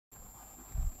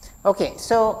Okay,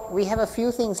 so we have a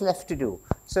few things left to do.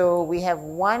 So we have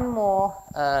one more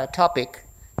topic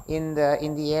in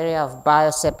the area of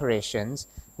bioseparations,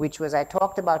 which was I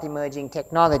talked about emerging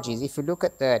technologies. If you look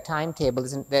at the timetable,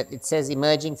 isn't that it says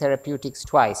emerging therapeutics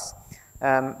twice.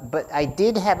 But I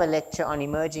did have a lecture on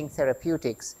emerging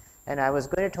therapeutics, and I was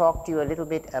going to talk to you a little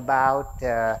bit about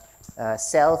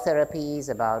cell therapies,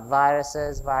 about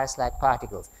viruses, virus-like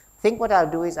particles. I think what I'll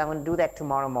do is I'm going to do that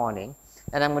tomorrow morning.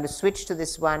 And I'm going to switch to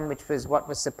this one, which was what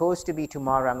was supposed to be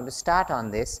tomorrow. I'm going to start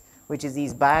on this, which is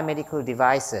these biomedical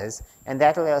devices, and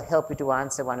that will help you to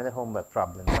answer one of the homework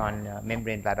problems on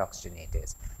membrane blood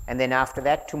oxygenators. And then after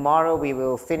that, tomorrow we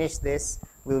will finish this.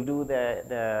 We'll do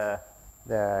the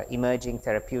emerging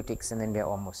therapeutics, and then we're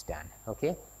almost done.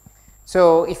 Okay.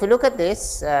 So if you look at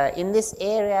this, in this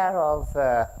area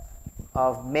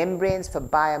of membranes for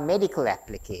biomedical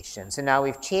applications, so now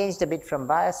we've changed a bit from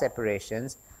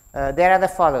bioseparations. There are the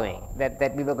following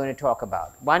that we were going to talk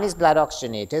about. One is blood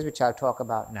oxygenators, which I'll talk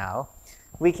about now.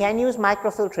 We can use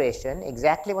microfiltration,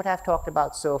 exactly what I've talked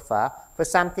about so far, for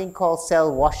something called cell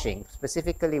washing,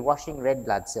 specifically washing red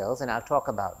blood cells, and I'll talk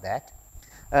about that.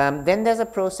 Then there's a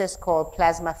process called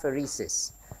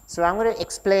plasmapheresis. So I'm going to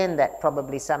explain that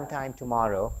probably sometime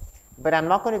tomorrow, but I'm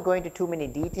not going to go into too many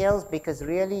details because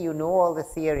really you know all the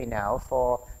theory now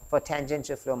for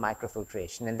tangential flow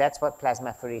microfiltration, and that's what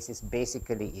plasmapheresis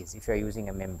basically is if you're using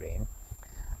a membrane.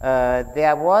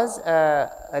 There was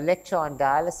a lecture on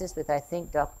dialysis that I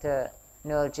think Dr.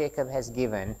 Noel Jacob has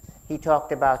given. He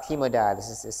talked about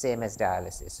hemodialysis, the same as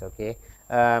dialysis, okay?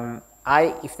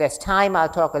 If there's time, I'll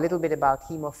talk a little bit about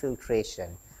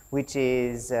hemofiltration, which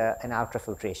is an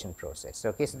ultrafiltration process,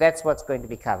 okay? So that's what's going to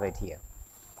be covered here.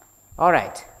 All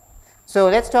right. So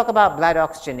let's talk about blood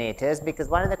oxygenators, because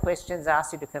one of the questions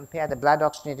asks you to compare the blood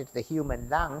oxygenator to the human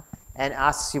lung and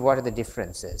asks you what are the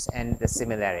differences and the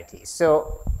similarities.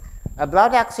 So a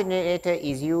blood oxygenator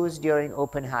is used during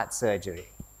open heart surgery.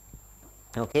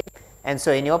 Okay? And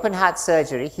so in open heart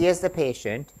surgery, here's the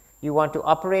patient. You want to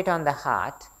operate on the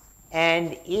heart,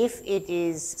 and if it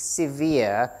is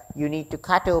severe, you need to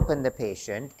cut open the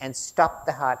patient and stop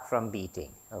the heart from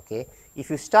beating. Okay? If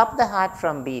you stop the heart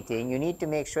from beating, you need to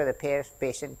make sure the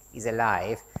patient is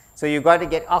alive. So you've got to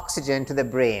get oxygen to the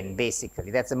brain,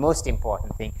 basically. That's the most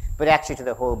important thing, but actually to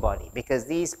the whole body, because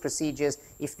these procedures,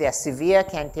 if they are severe,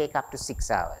 can take up to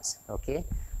 6 hours. Okay?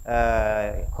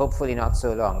 Hopefully not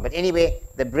so long. But anyway,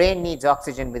 the brain needs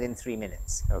oxygen within 3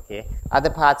 minutes. Okay? Other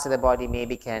parts of the body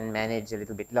maybe can manage a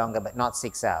little bit longer, but not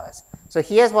 6 hours. So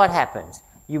here's what happens.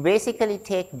 You basically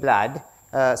take blood.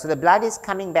 So the blood is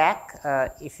coming back.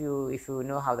 If you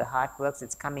know how the heart works,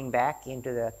 it's coming back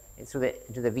into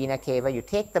the vena cava. You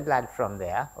take the blood from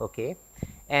there, okay,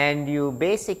 and you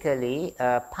basically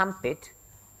pump it,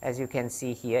 as you can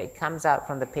see here. It comes out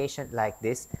from the patient like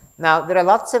this. Now there are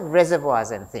lots of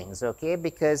reservoirs and things, okay,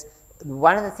 because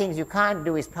one of the things you can't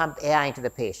do is pump air into the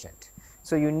patient.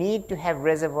 So you need to have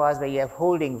reservoirs where you have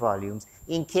holding volumes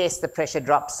in case the pressure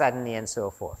drops suddenly and so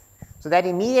forth. So that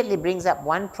immediately brings up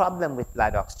one problem with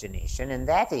blood oxygenation, and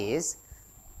that is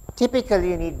typically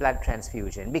you need blood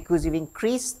transfusion because you've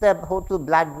increased the total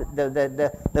blood,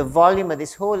 the volume of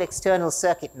this whole external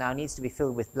circuit now needs to be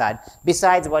filled with blood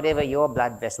besides whatever your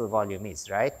blood vessel volume is,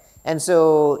 right? And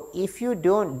so if you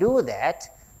don't do that,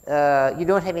 you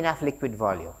don't have enough liquid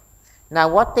volume. Now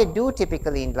what they do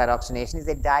typically in blood oxygenation is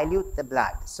they dilute the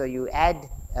blood. So you add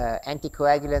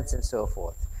anticoagulants and so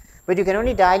forth. But you can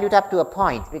only dilute up to a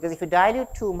point, because if you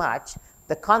dilute too much,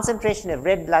 the concentration of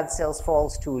red blood cells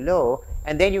falls too low,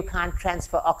 and then you can't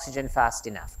transfer oxygen fast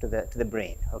enough to the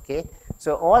brain. Okay?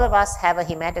 So all of us have a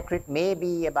hematocrit,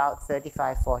 maybe about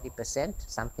 35–40%,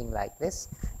 something like this.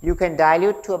 You can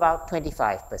dilute to about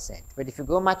 25%, but if you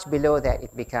go much below that,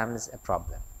 it becomes a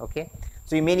problem. Okay?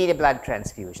 So you may need a blood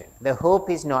transfusion. The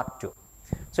hope is not to.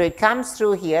 So it comes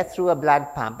through here through a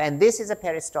blood pump, and this is a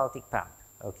peristaltic pump.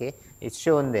 Okay, it's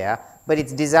shown there, but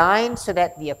it's designed so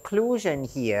that the occlusion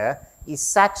here is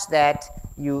such that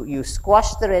you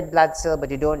squash the red blood cell,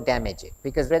 but you don't damage it,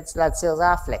 because red blood cells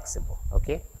are flexible.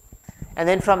 Okay, and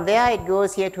then from there it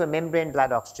goes here to a membrane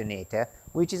blood oxygenator,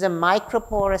 which is a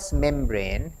microporous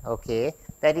membrane, okay,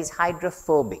 that is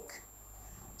hydrophobic.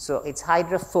 So it's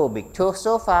hydrophobic.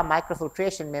 So far,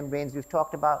 microfiltration membranes, we've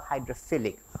talked about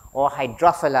hydrophilic or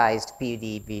hydrophilized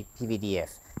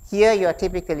PVDF. Here you are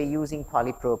typically using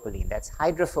polypropylene. That's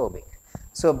hydrophobic.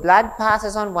 So blood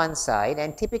passes on one side,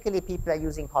 and typically people are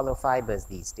using hollow fibers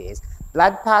these days.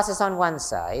 Blood passes on one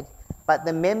side, but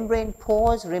the membrane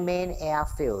pores remain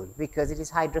air-filled because it is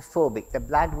hydrophobic. The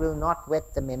blood will not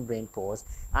wet the membrane pores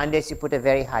unless you put a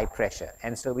very high pressure.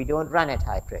 And so we don't run at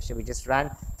high pressure. We just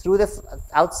run through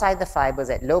outside the fibers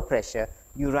at low pressure.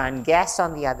 You run gas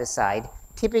on the other side,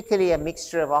 typically a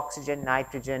mixture of oxygen,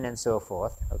 nitrogen, and so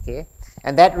forth, okay?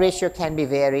 And that ratio can be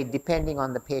varied depending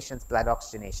on the patient's blood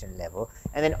oxygenation level.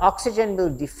 And then oxygen will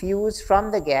diffuse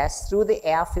from the gas through the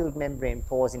air-filled membrane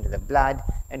pores into the blood,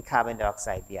 and carbon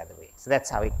dioxide the other way. So that's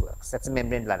how it works. That's a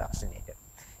membrane blood oxygenator.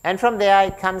 And from there,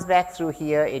 it comes back through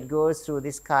here. It goes through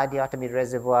this cardiotomy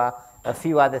reservoir, a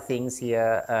few other things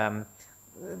here.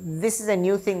 This is a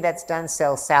new thing that's done,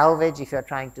 cell salvage, if you're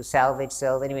trying to salvage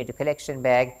cells, anyway, to collection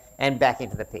bag and back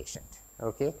into the patient.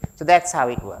 Okay, so that's how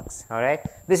it works. All right,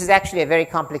 this is actually a very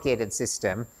complicated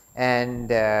system, and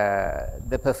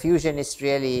the perfusionist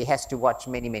really has to watch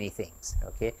many, many things.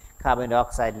 Okay, carbon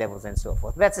dioxide levels and so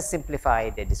forth. That's a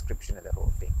simplified description of the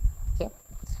whole thing. Okay,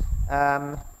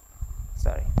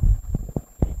 sorry.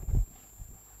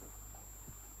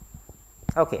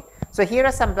 Okay, so here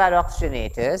are some blood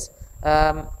oxygenators.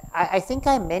 I think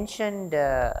I mentioned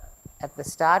at the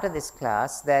start of this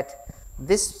class that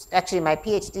this, actually my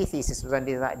PhD thesis was on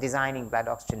designing blood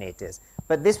oxygenators,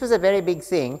 but this was a very big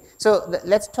thing. So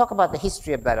let's talk about the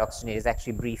history of blood oxygenators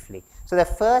actually briefly. So the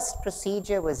first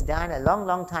procedure was done a long,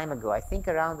 long time ago, I think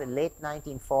around the late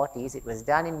 1940s. It was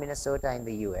done in Minnesota in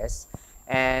the US,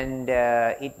 and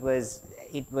it was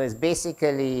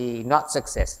basically not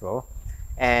successful,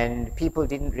 and people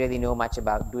didn't really know much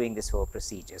about doing this whole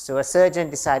procedure. So a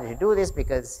surgeon decided to do this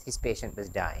because his patient was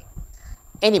dying.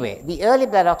 Anyway, the early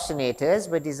blood oxygenators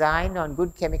were designed on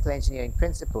good chemical engineering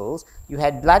principles. You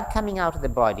had blood coming out of the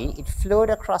body. It flowed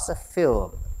across a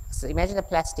film. So imagine a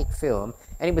plastic film,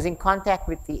 and it was in contact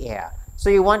with the air.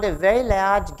 So you want a very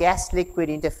large gas-liquid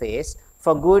interface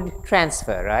for good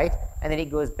transfer, right? And then it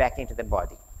goes back into the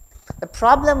body. The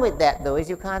problem with that, though, is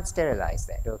you can't sterilize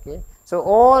that, okay? So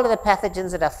all of the pathogens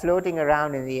that are floating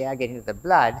around in the air get into the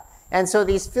blood. And so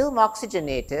these film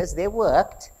oxygenators, they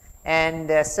worked. And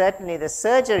certainly the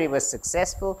surgery was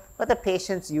successful, but the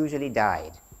patients usually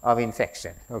died of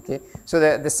infection, okay? So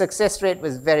the success rate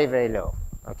was very, very low,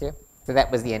 okay? So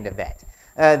that was the end of that.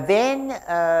 Then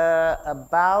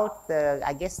about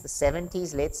I guess the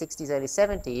 70s, late 60s, early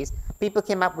 70s, people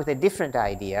came up with a different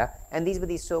idea, and these were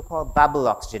these so-called bubble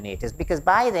oxygenators, because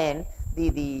by then,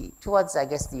 towards, I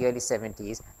guess, the early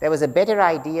 70s, there was a better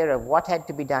idea of what had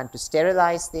to be done to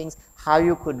sterilize things, how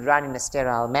you could run in a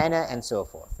sterile manner, and so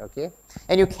forth, okay?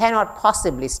 And you cannot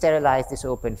possibly sterilize this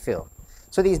open film.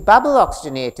 So these bubble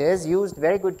oxygenators used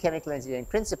very good chemical engineering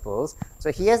principles.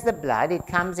 So here's the blood. It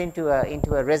comes into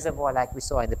a reservoir like we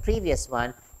saw in the previous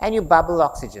one, and you bubble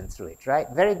oxygen through it, right?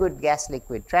 Very good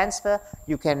gas-liquid transfer.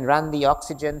 You can run the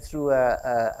oxygen through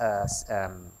a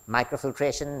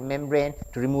microfiltration membrane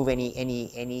to remove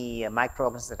any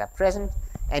microorganisms that are present,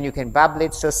 and you can bubble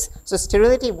it. So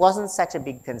sterility wasn't such a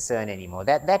big concern anymore.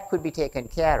 That could be taken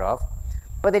care of,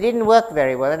 but they didn't work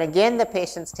very well. And again, the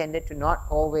patients tended to not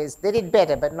always, they did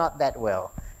better, but not that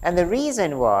well. And the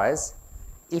reason was,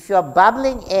 if you're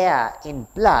bubbling air in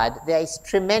blood, there is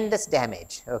tremendous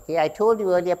damage, okay? I told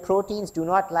you earlier, proteins do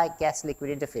not like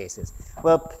gas-liquid interfaces.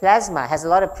 Well, plasma has a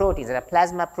lot of proteins. There are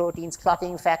plasma proteins,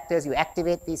 clotting factors. You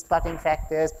activate these clotting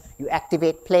factors. You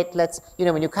activate platelets. You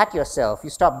know, when you cut yourself, you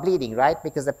stop bleeding, right?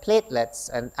 Because the platelets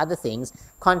and other things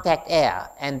contact air,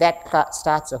 and that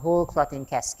starts a whole clotting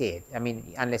cascade. I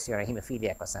mean, unless you're a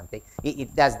hemophiliac or something,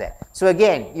 it does that. So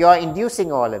again, you're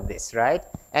inducing all of this, right?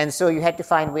 And so you had to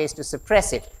find ways to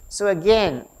suppress it. So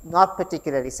again, not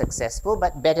particularly successful,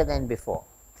 but better than before.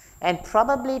 And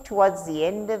probably towards the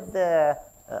end of the,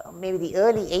 maybe the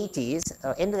early 80s,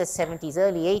 end of the 70s,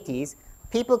 early 80s,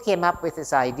 people came up with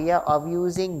this idea of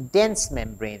using dense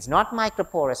membranes, not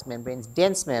microporous membranes,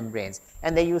 dense membranes,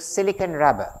 and they use silicon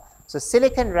rubber. So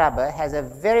silicon rubber has a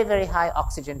very, very high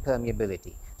oxygen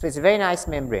permeability. So it's a very nice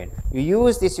membrane. You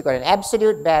use this, you've got an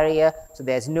absolute barrier, so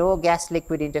there's no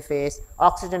gas-liquid interface.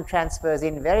 Oxygen transfers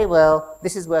in very well.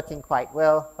 This is working quite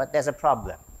well, but there's a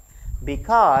problem.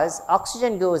 Because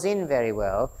oxygen goes in very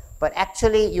well, but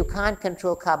actually you can't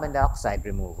control carbon dioxide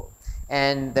removal.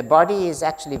 And the body is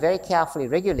actually very carefully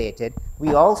regulated.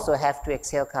 We also have to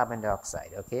exhale carbon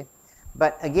dioxide, okay?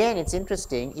 But again, it's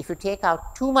interesting, if you take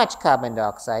out too much carbon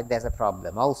dioxide, there's a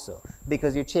problem also,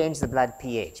 because you change the blood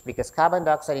pH, because carbon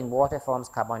dioxide in water forms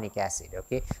carbonic acid,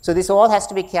 okay? So this all has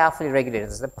to be carefully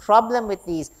regulated. So the problem with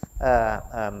these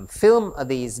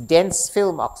these dense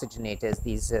film oxygenators,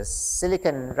 these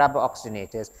silicon rubber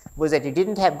oxygenators, was that you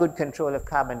didn't have good control of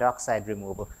carbon dioxide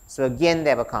removal. So again,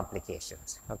 there were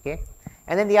complications, okay?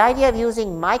 And then the idea of using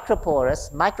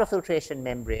microporous, microfiltration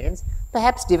membranes,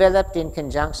 perhaps developed in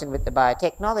conjunction with the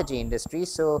biotechnology industry.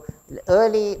 So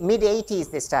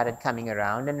mid-80s, they started coming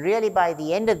around, and really by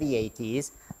the end of the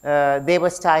 80s, they were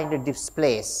starting to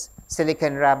displace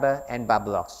silicon rubber and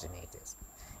bubble oxygenators.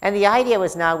 And the idea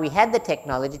was now we had the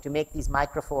technology to make these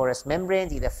microporous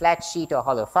membranes, either flat sheet or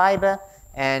hollow fiber.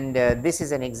 And this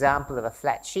is an example of a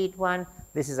flat sheet one.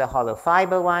 This is a hollow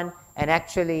fiber one. And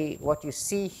actually, what you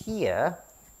see here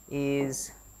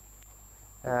is,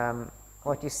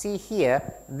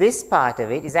 this part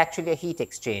of it is actually a heat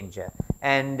exchanger.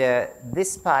 And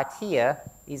this part here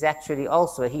is actually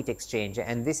also a heat exchanger.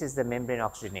 And this is the membrane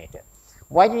oxygenator.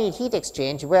 Why do you need heat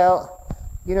exchange? Well,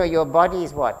 you know, your body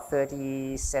is what,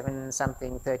 37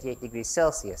 something, 38 degrees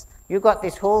Celsius. You've got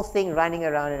this whole thing running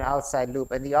around an outside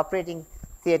loop, and the operating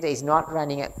theater is not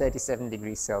running at 37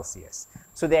 degrees Celsius.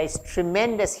 So there is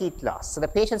tremendous heat loss. So the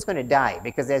patient's going to die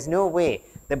because there's no way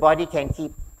the body can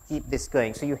keep this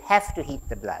going. So you have to heat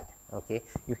the blood, okay?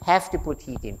 You have to put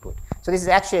heat input. So this is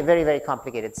actually a very, very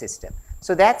complicated system.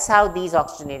 So that's how these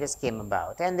oxygenators came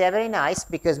about. And they're very nice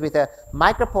because with a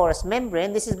microporous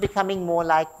membrane, this is becoming more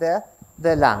like the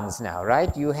lungs now,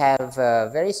 right? You have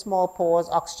very small pores,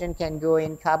 oxygen can go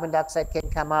in, carbon dioxide can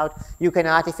come out. You can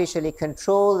artificially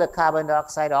control the carbon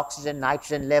dioxide, oxygen,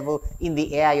 nitrogen level in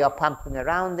the air you're pumping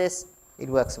around this. It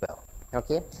works well,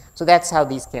 okay? So that's how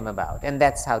these came about, and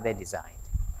that's how they're designed.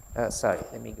 Sorry,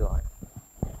 let me go on.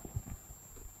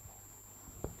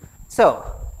 So,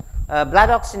 blood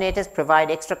oxygenators provide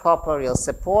extracorporeal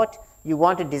support. You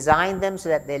want to design them so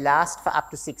that they last for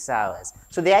up to 6 hours.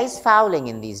 So there is fouling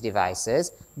in these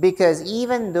devices because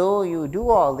even though you do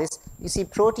all this, you see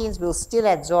proteins will still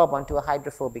adsorb onto a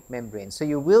hydrophobic membrane. So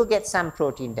you will get some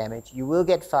protein damage, you will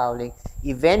get fouling,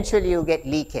 eventually you'll get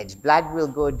leakage. Blood will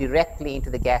go directly into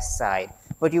the gas side.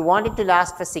 But you want it to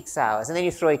last for 6 hours and then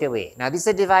you throw it away. Now this is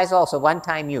a device also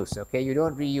one-time use, okay? You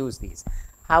don't reuse these.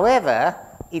 However,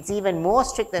 it's even more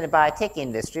strict than the biotech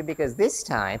industry because this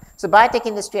time, so biotech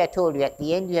industry, I told you, at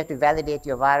the end you have to validate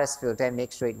your virus filter and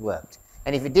make sure it worked.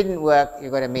 And if it didn't work,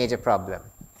 you've got a major problem.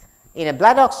 In a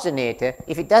blood oxygenator,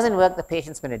 if it doesn't work, the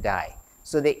patient's going to die.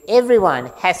 So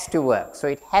everyone has to work. So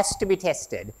it has to be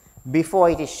tested before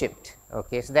it is shipped.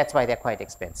 Okay, so that's why they're quite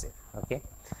expensive. Okay.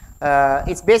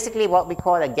 It's basically what we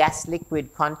call a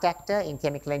gas-liquid contactor in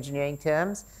chemical engineering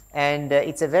terms, and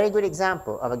it's a very good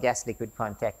example of a gas-liquid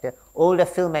contactor. Older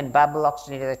film and bubble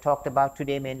oxygenators I talked about,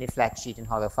 today mainly flat sheet and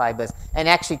hollow fibers, and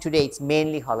actually today it's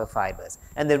mainly hollow fibers.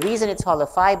 And the reason it's hollow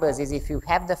fibers is if you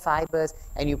have the fibers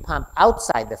and you pump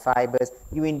outside the fibers,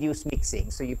 you induce mixing,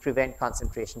 so you prevent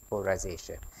concentration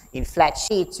polarization. In flat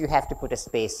sheets, you have to put a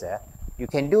spacer. You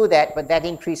can do that, but that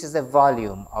increases the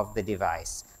volume of the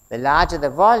device. The larger the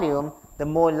volume, the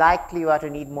more likely you are to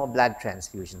need more blood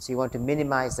transfusion. So you want to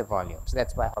minimize the volume. So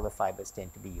that's why hollow fibers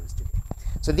tend to be used today.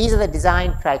 So these are the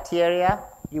design criteria.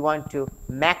 You want to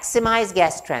maximize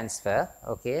gas transfer,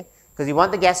 okay, because you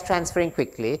want the gas transferring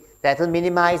quickly. That will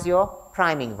minimize your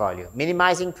priming volume.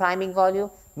 Minimizing priming volume,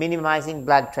 minimizing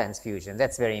blood transfusion.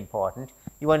 That's very important.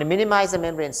 You want to minimize the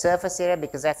membrane surface area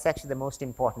because that's actually the most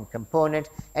important component,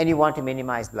 and you want to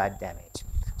minimize blood damage.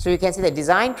 So you can see the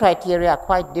design criteria are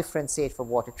quite different, say, for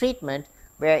water treatment,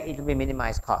 where it will be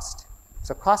minimized cost.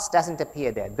 So cost doesn't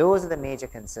appear there. Those are the major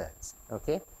concerns,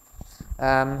 okay?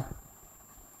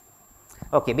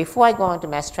 Okay, before I go on to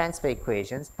mass transfer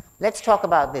equations, let's talk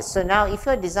about this. So now if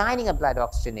you're designing a blood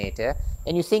oxygenator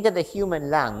and you think of the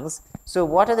human lungs, so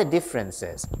what are the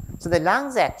differences? So the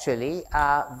lungs actually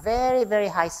are very, very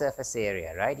high surface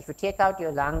area, right? If you take out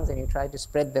your lungs and you try to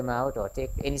spread them out or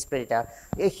spread it out,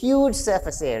 a huge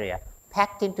surface area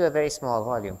packed into a very small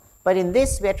volume. But in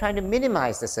this, we're trying to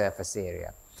minimize the surface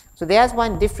area. So there's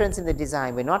one difference in the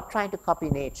design. We're not trying to copy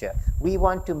nature. We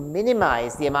want to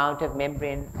minimize the amount of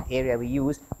membrane area we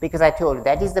use because I told you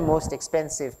that is the most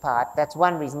expensive part. That's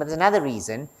one reason. But there's another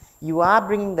reason. You are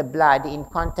bringing the blood in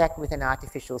contact with an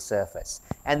artificial surface.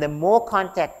 And the more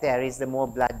contact there is, the more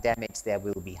blood damage there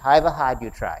will be, however hard you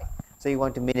try. So you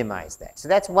want to minimize that. So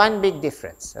that's one big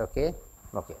difference, okay?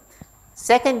 Okay.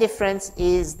 Second difference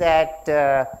is that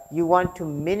you want to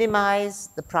minimize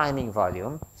the priming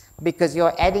volume because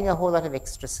you're adding a whole lot of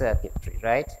extra circuitry,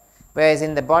 right? Whereas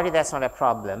in the body, that's not a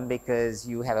problem because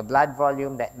you have a blood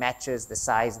volume that matches the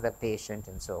size of the patient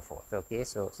and so forth, okay?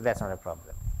 So that's not a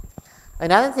problem.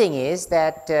 Another thing is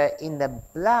that in the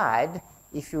blood,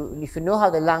 if you know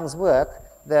how the lungs work,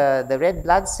 the red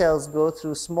blood cells go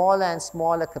through smaller and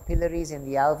smaller capillaries in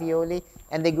the alveoli,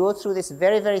 and they go through this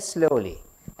very, very slowly.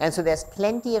 And so there's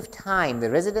plenty of time. The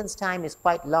residence time is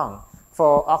quite long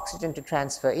for oxygen to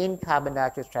transfer in, carbon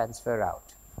dioxide to transfer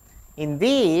out. In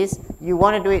these, you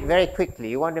want to do it very quickly.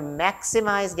 You want to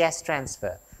maximize gas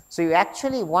transfer. So you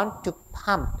actually want to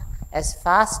pump as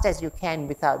fast as you can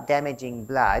without damaging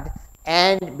blood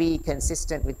and be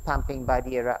consistent with pumping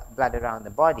blood around the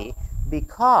body,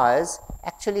 because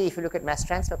actually if you look at mass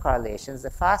transfer correlations, the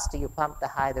faster you pump, the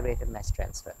higher the rate of mass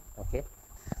transfer. Okay?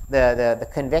 The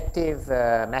convective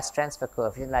mass transfer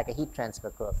coefficient, like a heat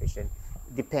transfer coefficient,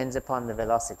 depends upon the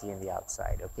velocity in the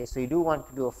outside. Okay? So you do want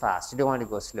to do it fast. You don't want to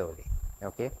go slowly.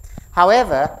 Okay?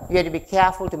 However, you have to be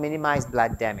careful to minimize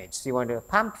blood damage. So you want to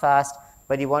pump fast,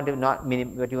 but you want to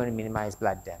minimize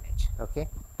blood damage. Okay?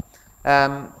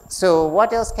 So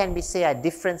what else can we say are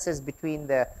differences between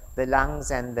the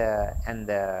lungs and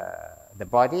the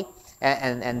body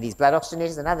and these blood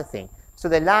oxygenators? Another thing. So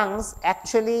the lungs,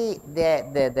 actually,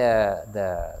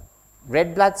 the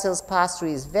red blood cells pass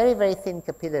through is very, very thin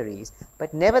capillaries,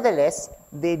 but nevertheless,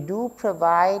 they do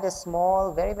provide a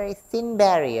small, very, very thin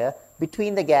barrier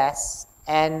between the gas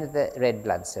and the red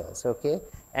blood cells. Okay?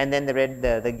 And then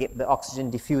the oxygen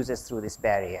diffuses through this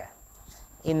barrier.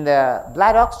 In the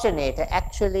blood oxygenator,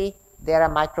 actually, there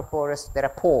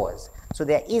are pores. So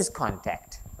there is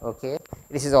contact. Okay?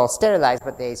 This is all sterilized,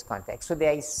 but there is contact. So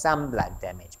there is some blood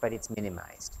damage, but it's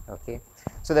minimized. Okay?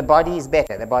 So the body is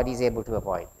better. The body is able to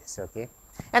avoid this. Okay?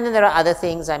 And then there are other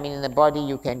things. I mean, in the body,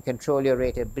 you can control your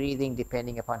rate of breathing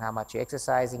depending upon how much you're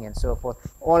exercising and so forth.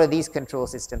 All of these control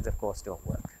systems, of course, don't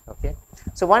work. Okay?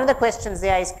 So one of the questions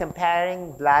there is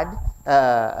comparing blood,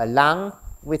 a lung,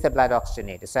 with a blood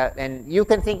oxygenator. So, and you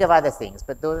can think of other things,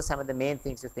 but those are some of the main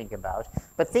things to think about.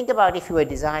 But think about if you were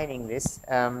designing this,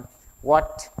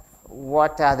 what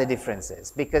are the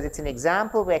differences? Because it's an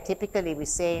example where typically we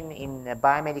say in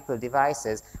biomedical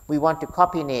devices, we want to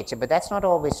copy nature, but that's not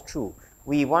always true.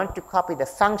 We want to copy the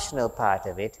functional part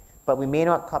of it, but we may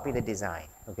not copy the design.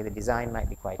 Okay, the design might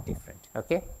be quite different.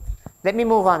 Okay? Let me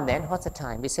move on then. What's the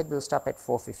time? We said we'll stop at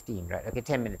 4:15, right? Okay,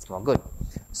 10 minutes more. Good.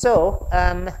 So,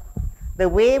 the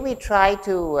way we try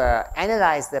to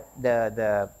analyze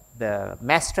the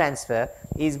mass transfer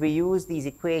is we use these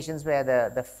equations where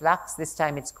the flux, this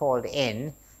time it's called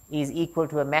N, is equal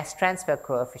to a mass transfer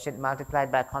coefficient multiplied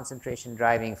by concentration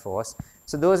driving force.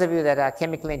 So those of you that are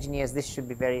chemical engineers, this should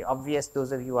be very obvious.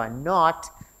 Those of you who are not,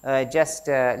 just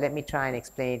let me try and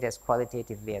explain it as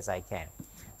qualitatively as I can.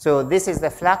 So this is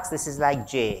the flux. This is like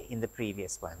J in the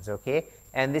previous ones, okay?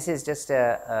 And this is just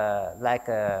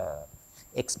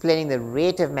explaining the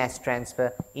rate of mass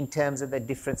transfer in terms of the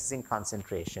differences in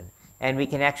concentration. And we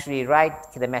can actually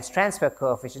write the mass transfer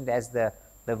coefficient as the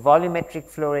volumetric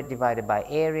flow rate divided by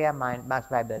area multiplied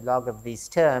by the log of these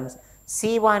terms,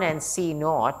 C1 and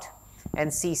C0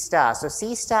 and C star. So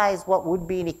C star is what would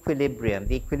be in equilibrium,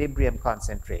 the equilibrium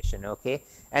concentration, okay?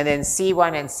 And then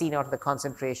C1 and C0 are the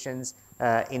concentrations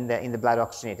in the blood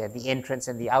oxygenator, the entrance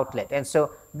and the outlet. And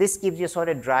so this gives you a sort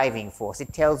of driving force.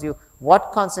 It tells you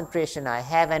what concentration I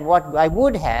have and what I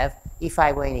would have if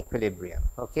I were in equilibrium,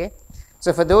 okay?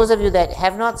 So for those of you that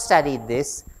have not studied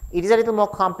this, it is a little more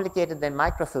complicated than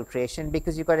microfiltration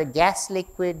because you've got a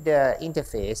gas-liquid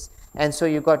interface, and so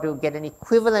you've got to get an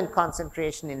equivalent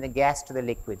concentration in the gas to the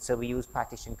liquid. So we use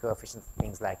partition coefficients,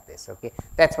 things like this, okay?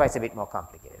 That's why it's a bit more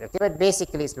complicated, okay? But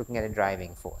basically it's looking at a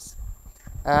driving force.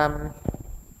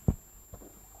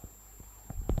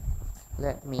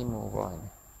 Let me move on.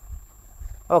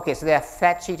 Okay, so there are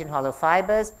flat sheet and hollow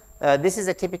fibers. This is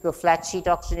a typical flat sheet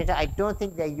oxygenator. I don't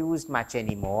think they're used much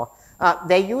anymore.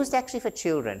 They're used actually for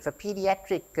children. For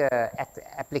pediatric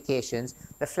applications,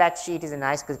 the flat sheet is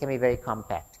nice because it can be very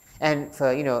compact. And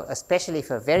for, especially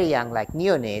for very young, like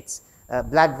neonates,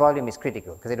 blood volume is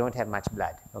critical because they don't have much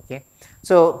blood, okay?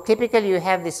 So typically you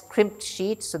have this crimped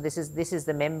sheet. So this is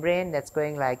the membrane that's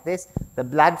going like this. The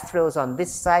blood flows on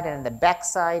this side, and the back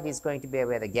side is going to be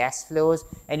where the gas flows,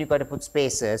 and you've got to put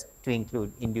spacers to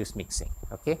induce mixing,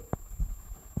 okay?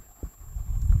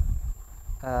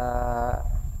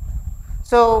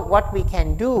 So what we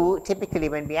can do typically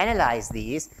when we analyze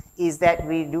these is that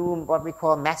we do what we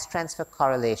call mass transfer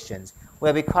correlations,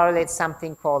 where we correlate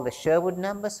something called the Sherwood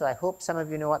number. So I hope some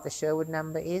of you know what the Sherwood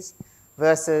number is,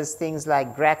 versus things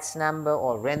like Gratz number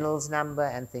or Reynolds number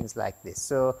and things like this.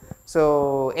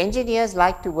 So engineers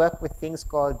like to work with things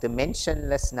called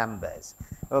dimensionless numbers.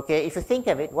 Okay, if you think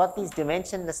of it, what these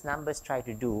dimensionless numbers try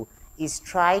to do is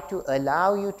try to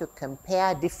allow you to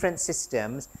compare different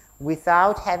systems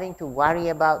without having to worry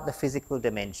about the physical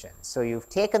dimensions. So you've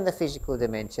taken the physical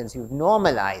dimensions, you've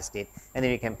normalized it, and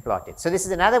then you can plot it. So this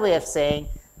is another way of saying,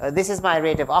 this is my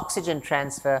rate of oxygen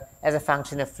transfer as a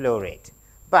function of flow rate.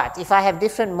 But if I have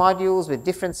different modules with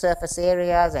different surface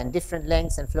areas and different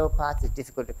lengths and flow paths, it's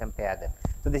difficult to compare them.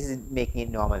 So this is making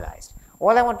it normalized.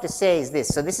 all I want to say is this.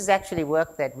 So this is actually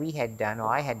work that we had done, or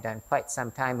I had done quite some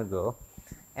time ago.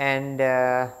 And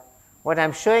what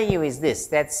I'm showing you is this,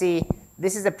 that see,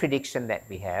 this is a prediction that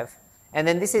we have. And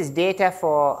then this is data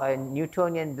for a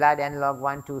Newtonian blood analog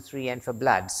 1, 2, 3, and for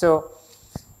blood. So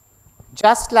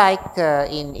just like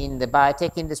in the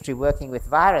biotech industry working with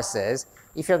viruses,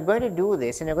 if you're going to do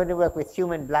this and you're going to work with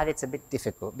human blood, it's a bit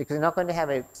difficult because you're not going to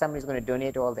have somebody's going to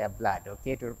donate all their blood,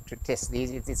 okay, to test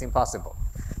these. It's impossible.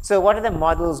 So what are the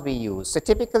models we use? So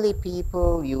typically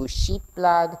people use sheep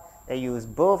blood, they use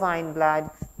bovine blood.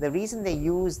 The reason they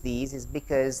use these is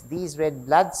because these red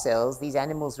blood cells, these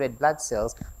animals' red blood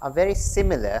cells, are very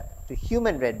similar to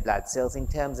human red blood cells in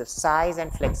terms of size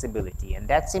and flexibility, and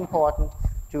that's important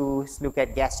to look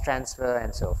at gas transfer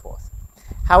and so forth.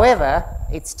 However,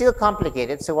 it's still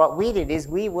complicated, so what we did is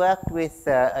we worked with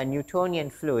a Newtonian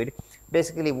fluid,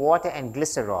 basically water and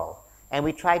glycerol, and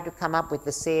we tried to come up with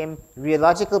the same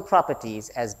rheological properties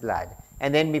as blood,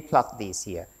 and then we plot these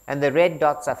here. And the red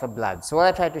dots are for blood. So what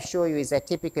I tried to show you is that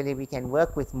typically we can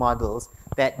work with models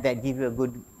that give you a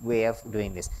good way of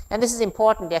doing this. And this is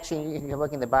important actually if you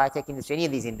work in the biotech industry, any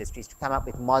of these industries, to come up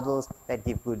with models that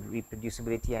give good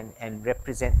reproducibility and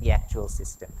represent the actual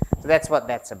system. So that's what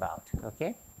that's about,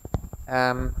 okay?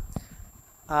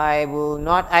 I will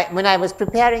not, when I was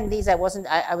preparing these, I was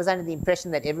under the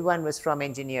impression that everyone was from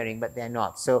engineering, but they're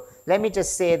not. So let me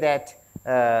just say that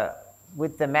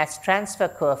with the mass transfer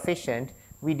coefficient,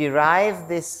 we derive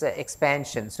this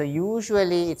expansion. So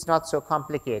usually it's not so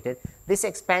complicated. This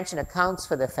expansion accounts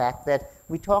for the fact that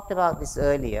we talked about this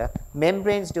earlier.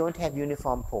 Membranes don't have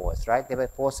uniform pores, right? They have a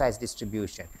pore size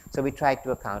distribution. So we tried to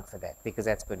account for that because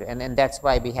that's good. And that's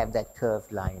why we have that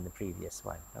curved line in the previous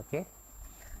one, okay?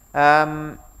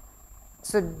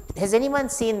 So has anyone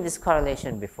seen this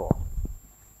correlation before?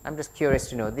 I'm just curious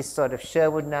to know. This sort of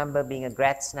Sherwood number being a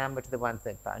Gratz number to the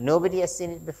 1/3 power. Nobody has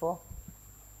seen it before?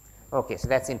 Okay, so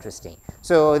that's interesting.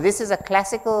 So this is a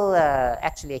classical,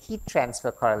 actually a heat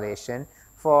transfer correlation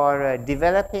for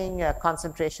developing a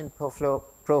concentration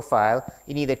profile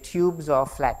in either tubes or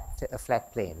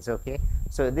flat planes, okay?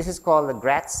 So this is called the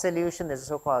Gratz solution. There's a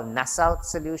so-called Nusselt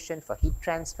solution for heat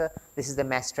transfer. This is the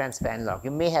mass transfer analog.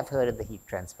 You may have heard of the heat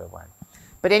transfer one.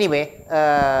 But anyway,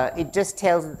 it just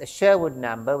tells a Sherwood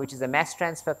number, which is a mass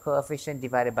transfer coefficient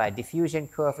divided by a diffusion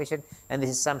coefficient, and this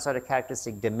is some sort of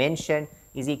characteristic dimension,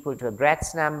 is equal to a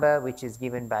Gratz number, which is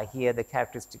given by here the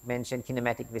characteristic dimension,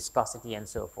 kinematic viscosity, and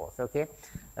so forth, okay?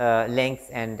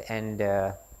 Length and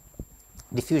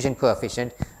diffusion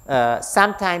coefficient.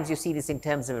 Sometimes you see this in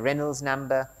terms of a Reynolds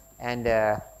number and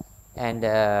a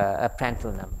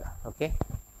Prandtl number, okay?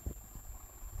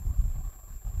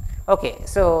 Okay,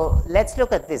 so let's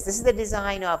look at this. This is the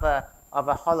design of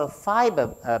a hollow fiber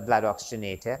blood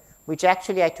oxygenator, which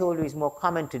actually I told you is more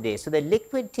common today. So the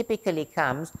liquid typically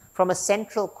comes from a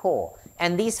central core,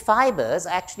 and these fibers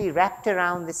are actually wrapped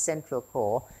around this central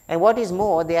core, and what is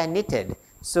more, they are knitted.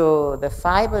 So the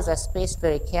fibers are spaced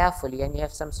very carefully, and you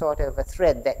have some sort of a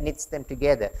thread that knits them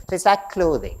together. So it's like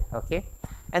clothing, okay?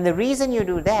 And the reason you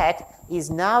do that is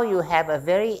now you have a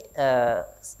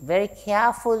very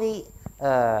carefully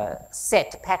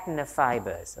set pattern of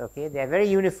fibers, okay? They are very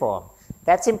uniform.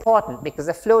 That's important because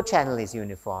the flow channel is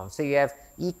uniform. So you have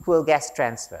equal gas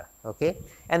transfer, okay?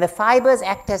 And the fibers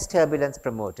act as turbulence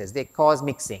promoters. They cause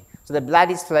mixing. So the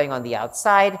blood is flowing on the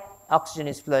outside, oxygen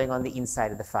is flowing on the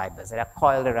inside of the fibers that are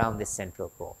coiled around this central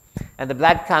core. And the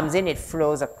blood comes in, it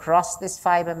flows across this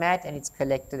fiber mat, and it's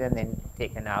collected and then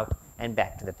taken out and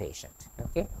back to the patient,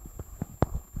 okay?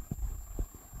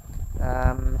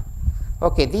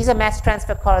 Okay, these are mass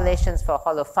transfer correlations for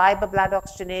hollow fiber blood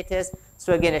oxygenators.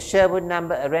 So again, a Sherwood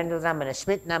number, a Reynolds number, and a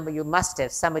Schmidt number,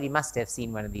 somebody must have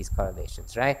seen one of these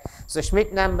correlations, right? So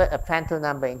Schmidt number, a Prandtl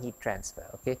number in heat transfer,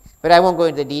 okay? But I won't go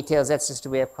into the details. That's just a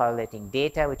way of correlating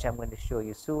data, which I'm going to show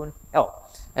you soon. Oh,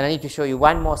 and I need to show you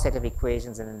one more set of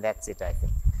equations, and then that's it, I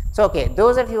think. So, okay,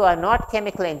 those of you who are not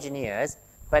chemical engineers,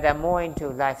 but are more into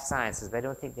life sciences, but I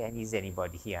don't think there is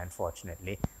anybody here,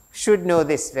 unfortunately, should know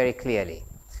this very clearly.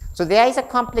 So there is a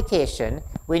complication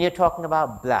when you're talking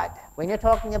about blood. When you're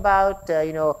talking about,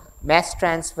 mass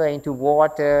transfer into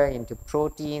water, into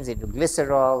proteins, into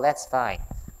glycerol, that's fine.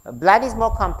 Blood is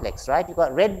more complex, right? You've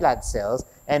got red blood cells,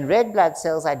 and red blood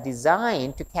cells are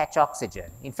designed to catch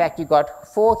oxygen. In fact, you've got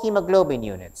 4 hemoglobin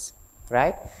units,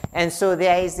 right? And so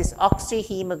there is this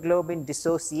oxyhemoglobin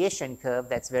dissociation curve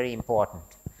that's very important.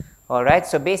 All right,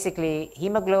 so basically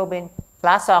hemoglobin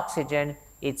plus oxygen,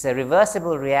 it's a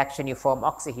reversible reaction, you form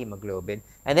oxyhemoglobin.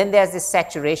 And then there's this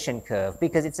saturation curve,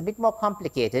 because it's a bit more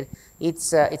complicated.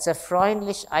 It's a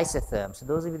Freundlich isotherm. So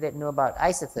those of you that know about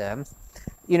isotherms,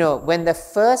 you know, when the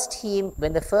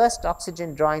first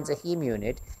oxygen joins a heme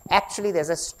unit, actually there's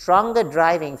a stronger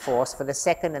driving force for the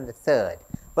second and the third.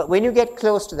 But when you get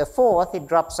close to the fourth, it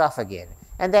drops off again.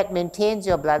 And that maintains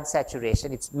your blood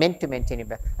saturation. It's meant to maintain it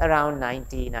around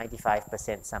 90,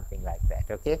 95%, something like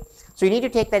that, okay? So you need to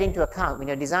take that into account when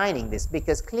you're designing this,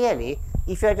 because clearly,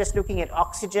 if you're just looking at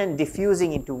oxygen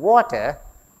diffusing into water,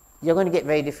 you're going to get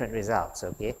very different results,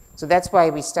 okay? So that's why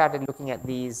we started looking at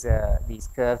these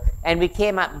curves, and we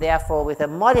came up, therefore, with a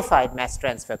modified mass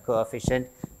transfer coefficient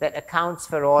that accounts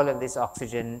for all of this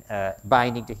oxygen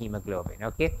binding to hemoglobin,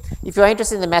 okay? If you're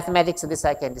interested in the mathematics of this,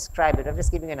 I can describe it. I'm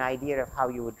just giving an idea of how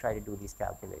you would try to do these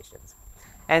calculations.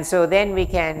 And so then we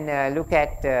can look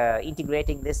at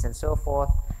integrating this and so forth.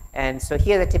 And so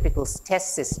here's a typical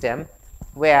test system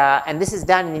where, and this is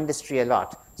done in industry a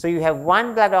lot. So you have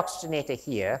one blood oxygenator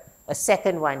here, a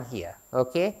second one here,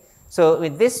 okay? So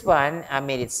with this one, I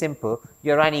made it simple.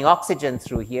 You're running oxygen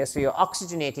through here, so you're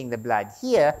oxygenating the blood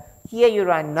here. Here you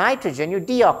run nitrogen, you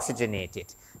deoxygenate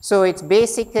it. So it's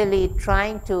basically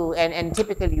trying to, and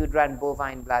typically you'd run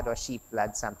bovine blood or sheep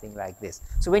blood, something like this.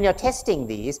 So when you're testing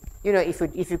these, you know, if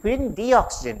you couldn't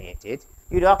deoxygenate it,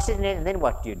 you'd oxygenate, and then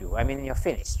what do you do? I mean, you're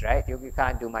finished, right? You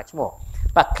can't do much more.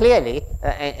 But clearly,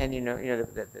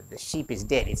 the sheep is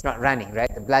dead. It's not running,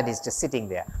 right? The blood is just sitting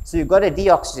there. So you've got to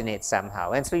deoxygenate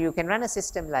somehow. And so you can run a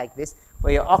system like this,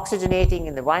 where you're oxygenating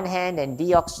in the one hand and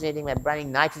deoxygenating by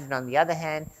running nitrogen on the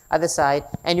other side.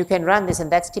 And you can run this, and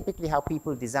that's typically how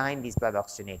people design these blood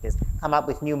oxygenators, come up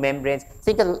with new membranes.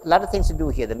 Think a lot of things to do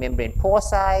here: the membrane pore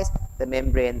size, the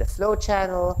membrane, the flow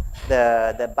channel,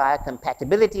 the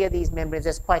biocompatibility of these membranes.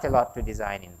 There's quite a lot to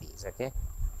design in these, okay?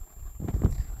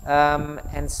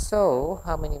 And so,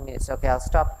 how many minutes? Okay, I'll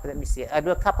stop. Let me see. I'll do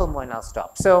a couple more and I'll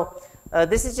stop. So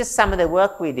this is just some of the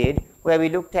work we did, where we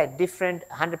looked at different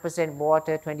 100%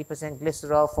 water, 20%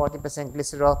 glycerol, 40%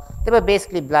 glycerol. They were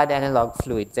basically blood analog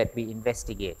fluids that we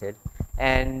investigated.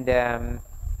 And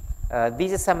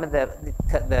these are some of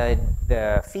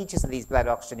the features of these blood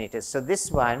oxygenators. So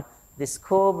this one, this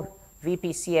COBE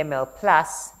VPCML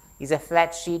Plus, is a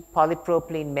flat sheet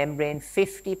polypropylene membrane,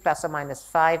 50 plus or minus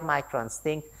 5 microns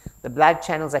thick. The blood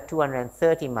channels are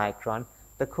 230 micron.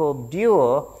 The COBE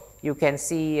Duo, you can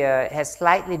see, has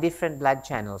slightly different blood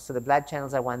channels. So the blood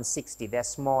channels are 160. They're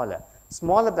smaller.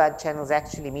 Smaller blood channels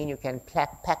actually mean you can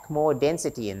pack more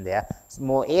density in there,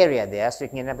 more area there, so you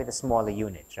can end up with a smaller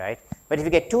unit, right? But if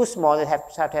you get too small, you'll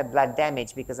start to have blood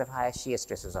damage because of higher shear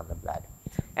stresses on the blood.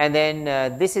 And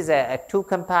then this is a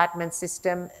two-compartment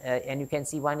system, and you can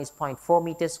see one is 0.4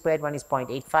 meters squared, one is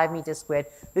 0.85 meters squared.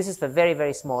 This is for very,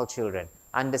 very small children,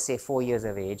 under, say, 4 years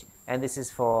of age, and this is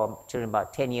for children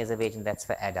about 10 years of age, and that's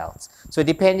for adults. So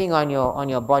depending on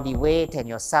your body weight and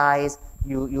your size,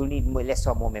 you'll need less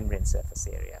or more membrane surface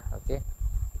area, okay?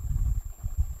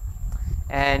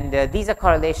 And these are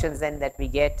correlations then that we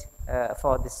get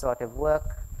for this sort of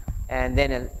work. And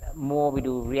then more we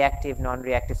do reactive,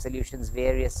 non-reactive solutions,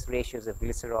 various ratios of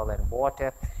glycerol and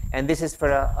water. And this is for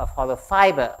a hollow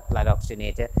fiber blood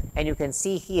oxygenator. And you can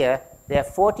see here, there are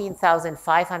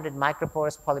 14,500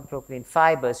 microporous polypropylene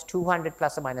fibers, 200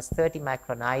 plus or minus 30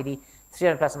 micron ID,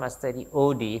 300 plus or minus 30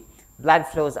 OD. Blood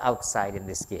flows outside in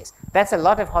this case. That's a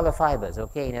lot of hollow fibers,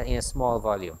 okay, in a small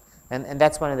volume. And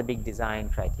that's one of the big design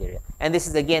criteria. And this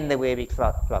is, again, the way we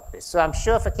plot this. So I'm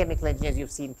sure for chemical engineers,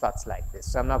 you've seen plots like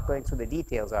this. So I'm not going through the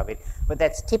details of it. But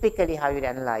that's typically how you'd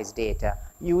analyze data,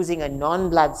 using a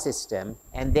non-blood system.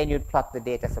 And then you'd plot the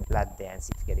data for blood there and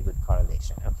see if you get a good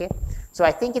correlation. Okay? So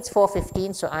I think it's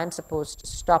 4:15, so I'm supposed to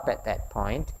stop at that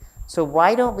point. So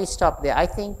why don't we stop there? I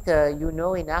think you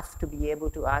know enough to be able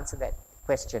to answer that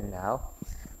question now.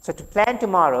 So to plan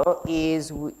tomorrow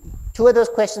is, two of those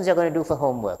questions you're going to do for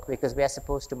homework, because we are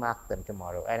supposed to mark them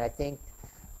tomorrow. And I think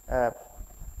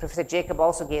Professor Jacob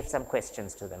also gave some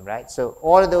questions to them, right? So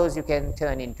all of those you can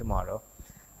turn in tomorrow.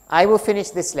 I will finish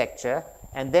this lecture,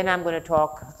 and then I'm going to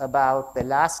talk about the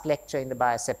last lecture in the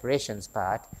bioseparations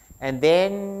part. And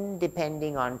then,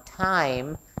 depending on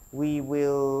time, we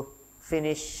will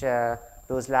finish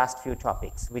those last few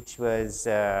topics, which was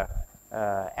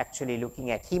actually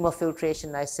looking at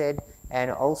hemofiltration, I said,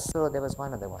 and also there was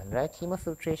one other one, right?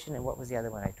 Hemofiltration, and what was the other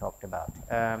one I talked about?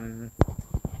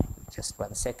 Just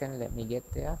 1 second, let me get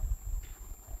there.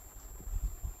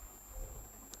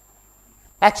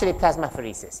 Actually,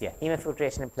 plasmapheresis, yeah,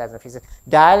 hemofiltration and plasmapheresis.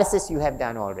 Dialysis you have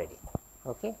done already,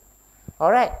 okay?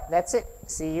 All right, that's it.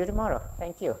 See you tomorrow.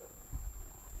 Thank you.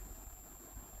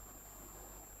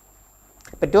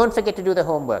 But don't forget to do the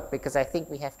homework, because I think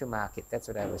we have to mark it. That's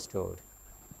what I was told.